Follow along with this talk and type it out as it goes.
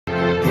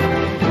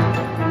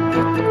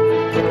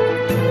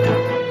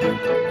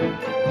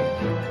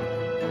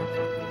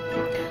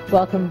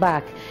Welcome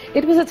back.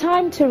 It was a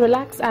time to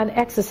relax and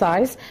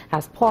exercise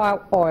as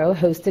Power Oil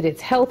hosted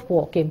its health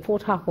walk in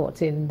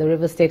Pt.4 in the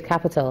River State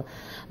capital.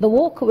 The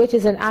walk, which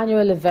is an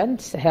annual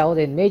event held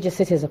in major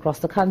cities across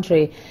the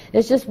country,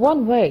 is just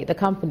one way the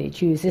company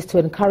chooses to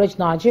encourage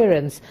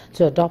Nigerians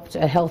to adopt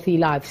a healthy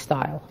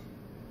lifestyle.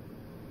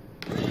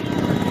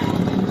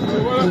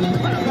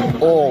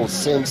 All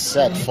seems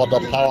set for the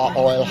Power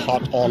Oil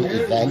Hot On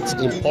event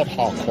in Port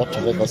Harcourt,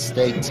 River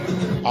State,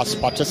 as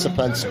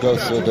participants go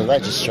through the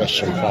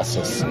registration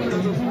process.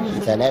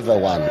 Then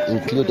everyone,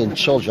 including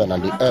children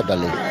and the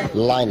elderly,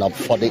 line up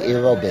for the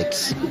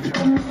aerobics.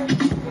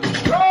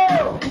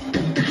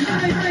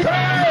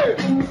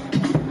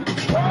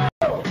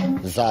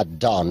 That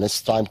done,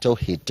 it's time to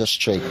hit the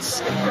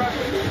streets.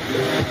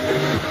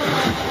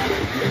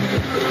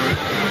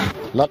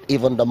 Not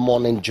even the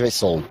morning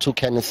drizzle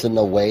took anything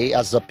away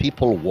as the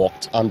people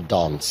walked and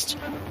danced.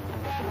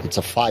 It's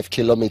a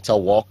 5-kilometer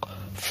walk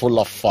full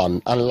of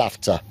fun and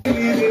laughter. We've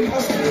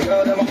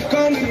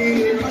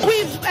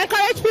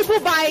encouraged people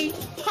by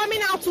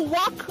coming out to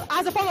walk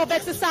as a form of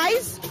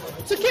exercise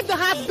to keep the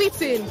heart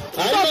beating.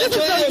 So this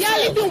is the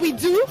yearly thing we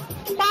do,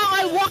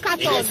 Power Oil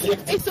Walkathon.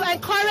 It's to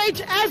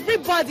encourage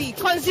everybody,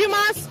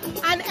 consumers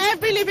and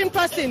every living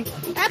person.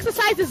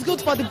 Exercise is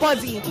good for the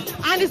body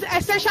and is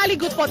essentially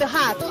good for the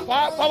heart.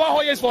 Power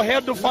Oil is for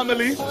help the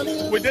family.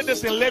 We did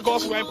this in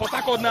Lagos, we're in Port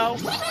Harcourt now,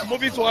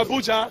 moving to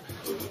Abuja.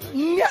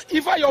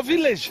 If I your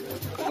village,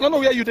 I don't know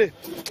where you did,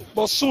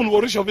 but soon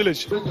we'll reach your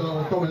village.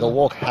 The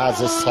walk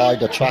has its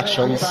side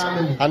attractions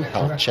and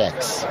health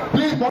checks.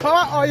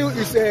 Power oil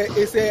is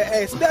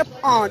a step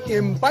on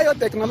in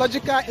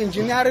biotechnological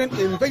engineering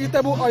in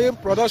vegetable oil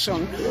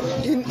production,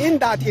 in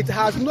that it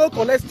has no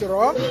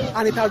cholesterol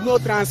and it has no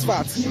trans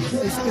fats.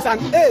 It's an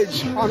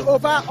edge on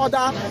over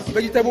other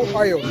vegetable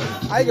oil.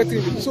 I get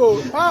it.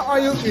 So power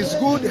oil is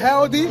good,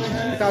 healthy.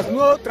 It has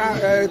no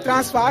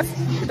trans fats.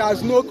 It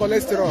has no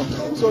cholesterol.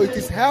 So it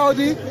is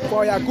healthy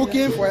for your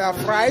cooking, for your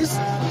fries.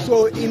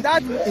 So in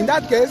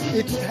that case,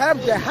 it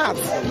helps the heart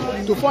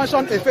to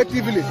function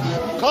effectively.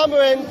 Come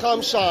rain,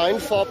 come shine,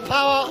 for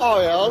Power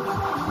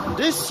Oil,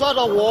 this sort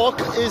of walk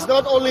is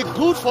not only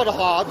good for the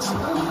heart,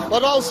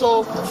 but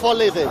also for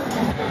living.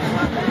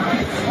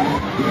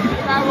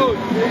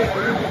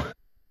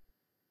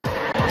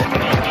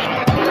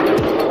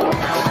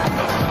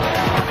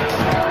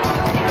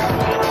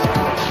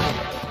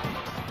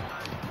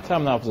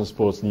 Time now for some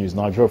sports news.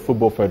 Nigeria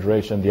Football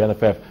Federation, the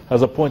NFF,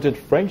 has appointed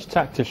French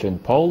tactician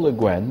Paul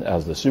Guen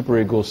as the Super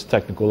Eagles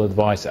technical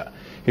advisor.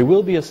 He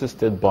will be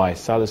assisted by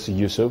Salisu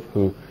Yusuf,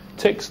 who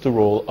takes the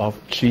role of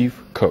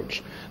chief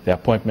coach. The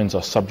appointments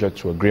are subject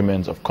to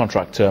agreement of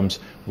contract terms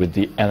with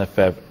the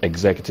NFF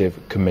Executive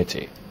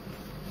Committee.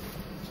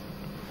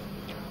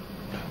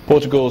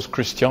 Portugal's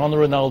Cristiano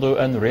Ronaldo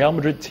and Real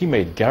Madrid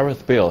teammate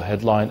Gareth Bale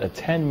headline a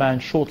 10-man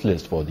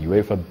shortlist for the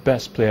UEFA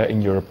Best Player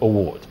in Europe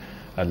award.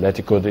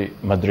 Atletico de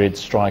Madrid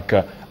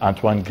striker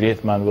Antoine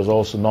Griezmann was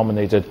also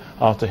nominated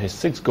after his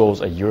 6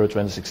 goals at Euro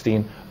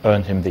 2016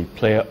 earned him the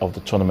Player of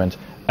the Tournament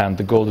and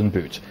the Golden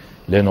Boot.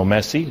 Lionel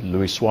Messi,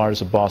 Luis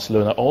Suarez of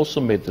Barcelona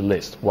also made the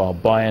list, while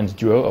Bayern's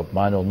duo of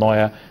Manuel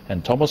Neuer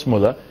and Thomas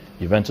Müller,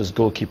 Juventus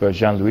goalkeeper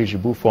Gianluigi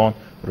Buffon,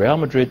 Real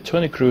Madrid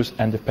Toni Kroos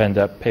and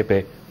defender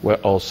Pepe were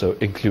also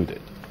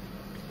included.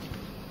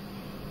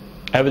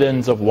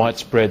 Evidence of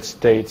widespread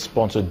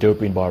state-sponsored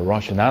doping by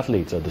Russian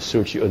athletes at the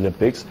Sochi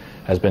Olympics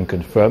has been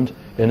confirmed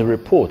in a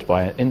report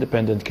by an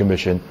independent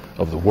commission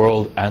of the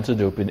World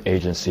Anti-Doping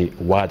Agency,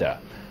 WADA.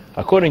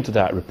 According to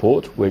that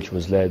report, which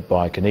was led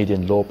by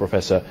Canadian law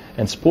professor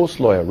and sports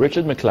lawyer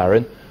Richard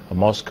McLaren, a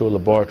Moscow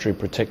laboratory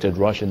protected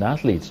Russian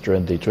athletes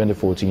during the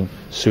 2014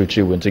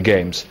 Sochi Winter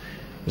Games.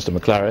 Mr.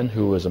 McLaren,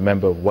 who was a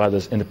member of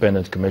WADA's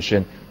independent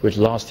commission, which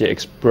last year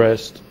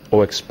exposed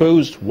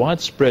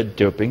widespread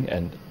doping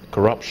and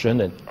corruption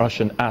in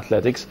Russian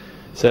athletics,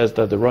 says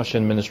that the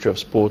Russian Ministry of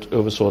Sport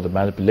oversaw the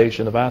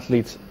manipulation of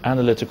athletes'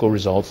 analytical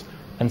results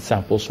and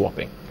sample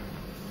swapping.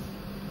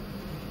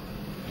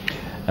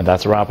 And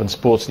that's a wrap on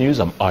sports news.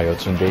 I'm Ayo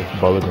Tunde.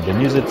 Balogun, the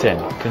news at 10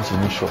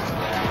 continues shortly.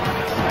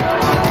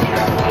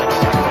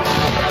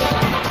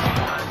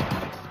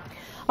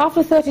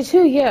 After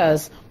 32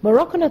 years,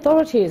 Moroccan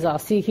authorities are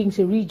seeking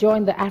to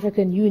rejoin the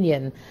African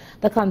Union.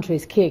 The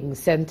country's king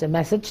sent a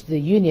message to the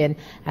Union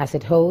as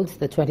it holds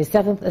the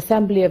 27th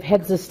Assembly of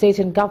Heads of State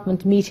and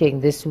Government meeting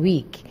this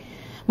week.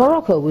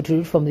 Morocco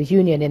withdrew from the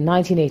Union in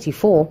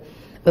 1984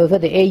 over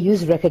the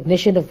AU's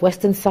recognition of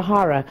Western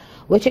Sahara,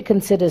 which it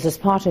considers as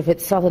part of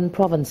its southern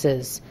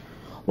provinces.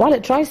 While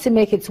it tries to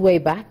make its way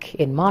back,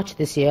 in March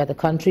this year the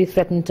country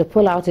threatened to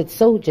pull out its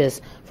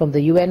soldiers from the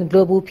UN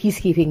global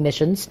peacekeeping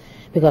missions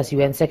because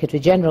UN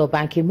Secretary-General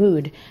Ban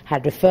Ki-moon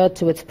had referred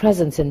to its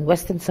presence in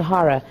Western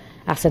Sahara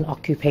as an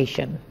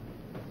occupation.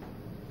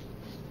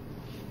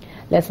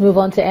 Let's move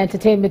on to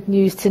entertainment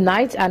news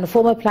tonight. And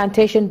former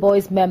Plantation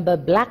Boys member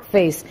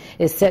Blackface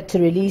is set to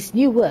release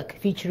new work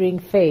featuring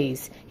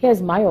Faze.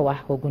 Here's Mayowa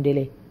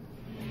Ogundele.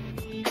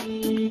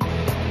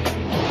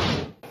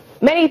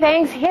 Many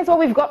thanks. Here's what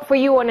we've got for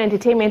you on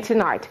entertainment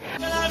tonight.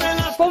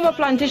 Former Former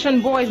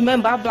Plantation Boys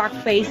member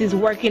Blackface is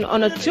working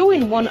on a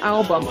 2-in-1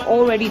 album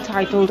already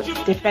titled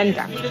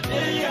Defender.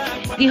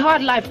 The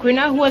hard life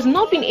crooner, who has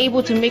not been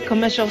able to make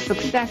commercial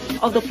success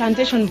of the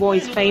Plantation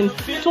Boys fame,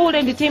 told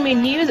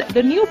Entertainment News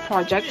the new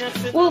project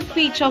will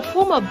feature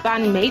former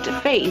bandmate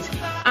Faze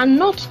and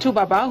not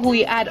Tubaba, who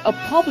he had a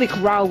public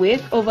row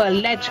with over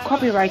alleged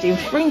copyright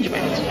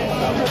infringement.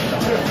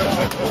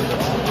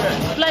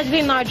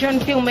 Fledgling Nigerian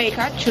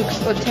filmmaker Chuks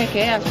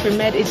Oteke has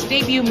premiered its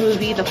debut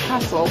movie The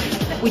Parcel,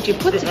 which he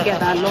put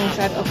together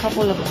alongside a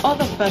couple of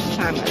other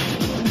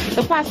first-timers.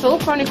 The Parcel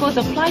chronicles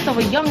the plight of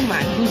a young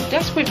man whose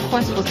desperate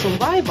quest for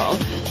survival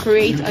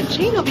creates a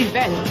chain of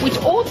events which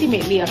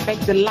ultimately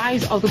affects the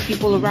lives of the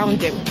people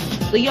around him.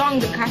 The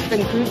young cast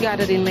and crew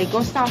gathered in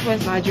Lagos,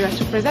 Southwest Nigeria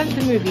to present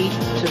the movie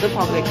to the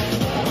public.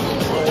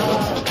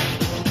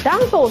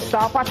 Dancehall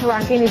star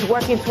Patoranking is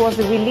working towards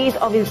the release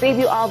of his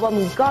debut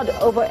album God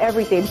Over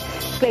Everything,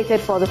 slated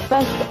for the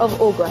 1st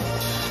of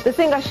August. The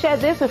singer shared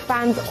this with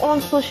fans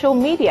on social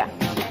media.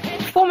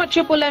 Former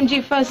Triple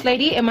MG First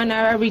Lady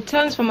Emanara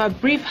returns from a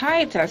brief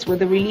hiatus with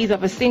the release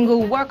of a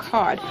single, Work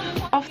Hard,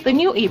 off the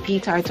new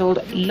EP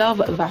titled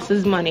Love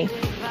vs. Money.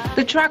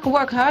 The track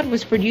Work Hard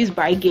was produced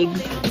by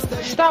Giggs.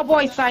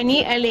 Starboy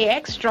signee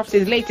LAX drops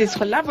his latest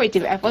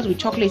collaborative effort with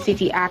Chocolate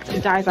City act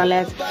Dice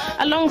Alert,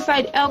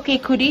 alongside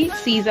LK Kudi,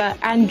 Caesar,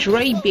 and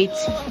Dre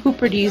Beats, who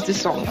produced the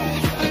song.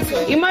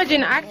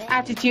 Emerging act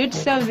Attitude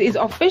serves his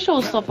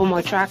official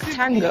sophomore track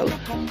Tango,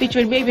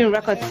 featuring Raven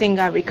Records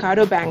singer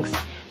Ricardo Banks.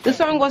 The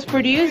song was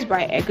produced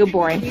by Edgar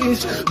Boy.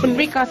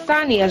 Rika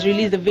Sani has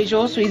released the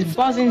visuals to his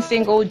buzzing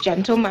single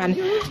Gentleman.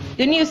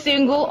 The new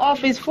single off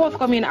his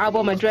forthcoming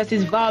album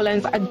addresses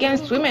violence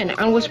against women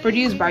and was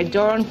produced by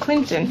Doron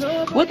Clinton,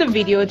 with a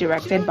video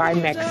directed by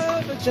Mex.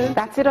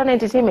 That's it on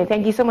entertainment.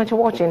 Thank you so much for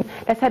watching.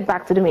 Let's head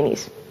back to the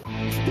minis.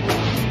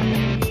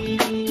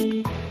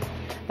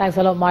 Thanks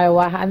a lot,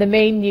 Maiwa. And the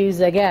main news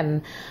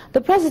again.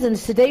 The president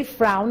today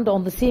frowned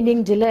on the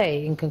seeming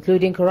delay in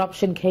concluding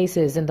corruption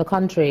cases in the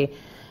country.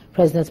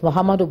 President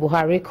Muhammadu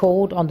Buhari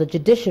called on the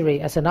judiciary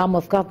as an arm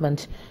of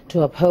government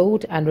to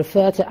uphold and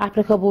refer to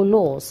applicable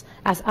laws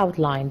as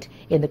outlined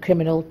in the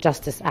Criminal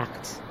Justice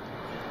Act.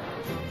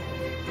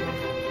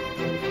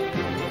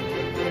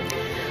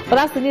 Well,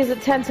 that's the news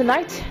at 10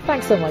 tonight.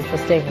 Thanks so much for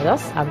staying with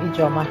us. I'm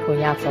Ijoma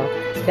Kunyato.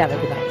 Have a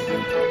good night.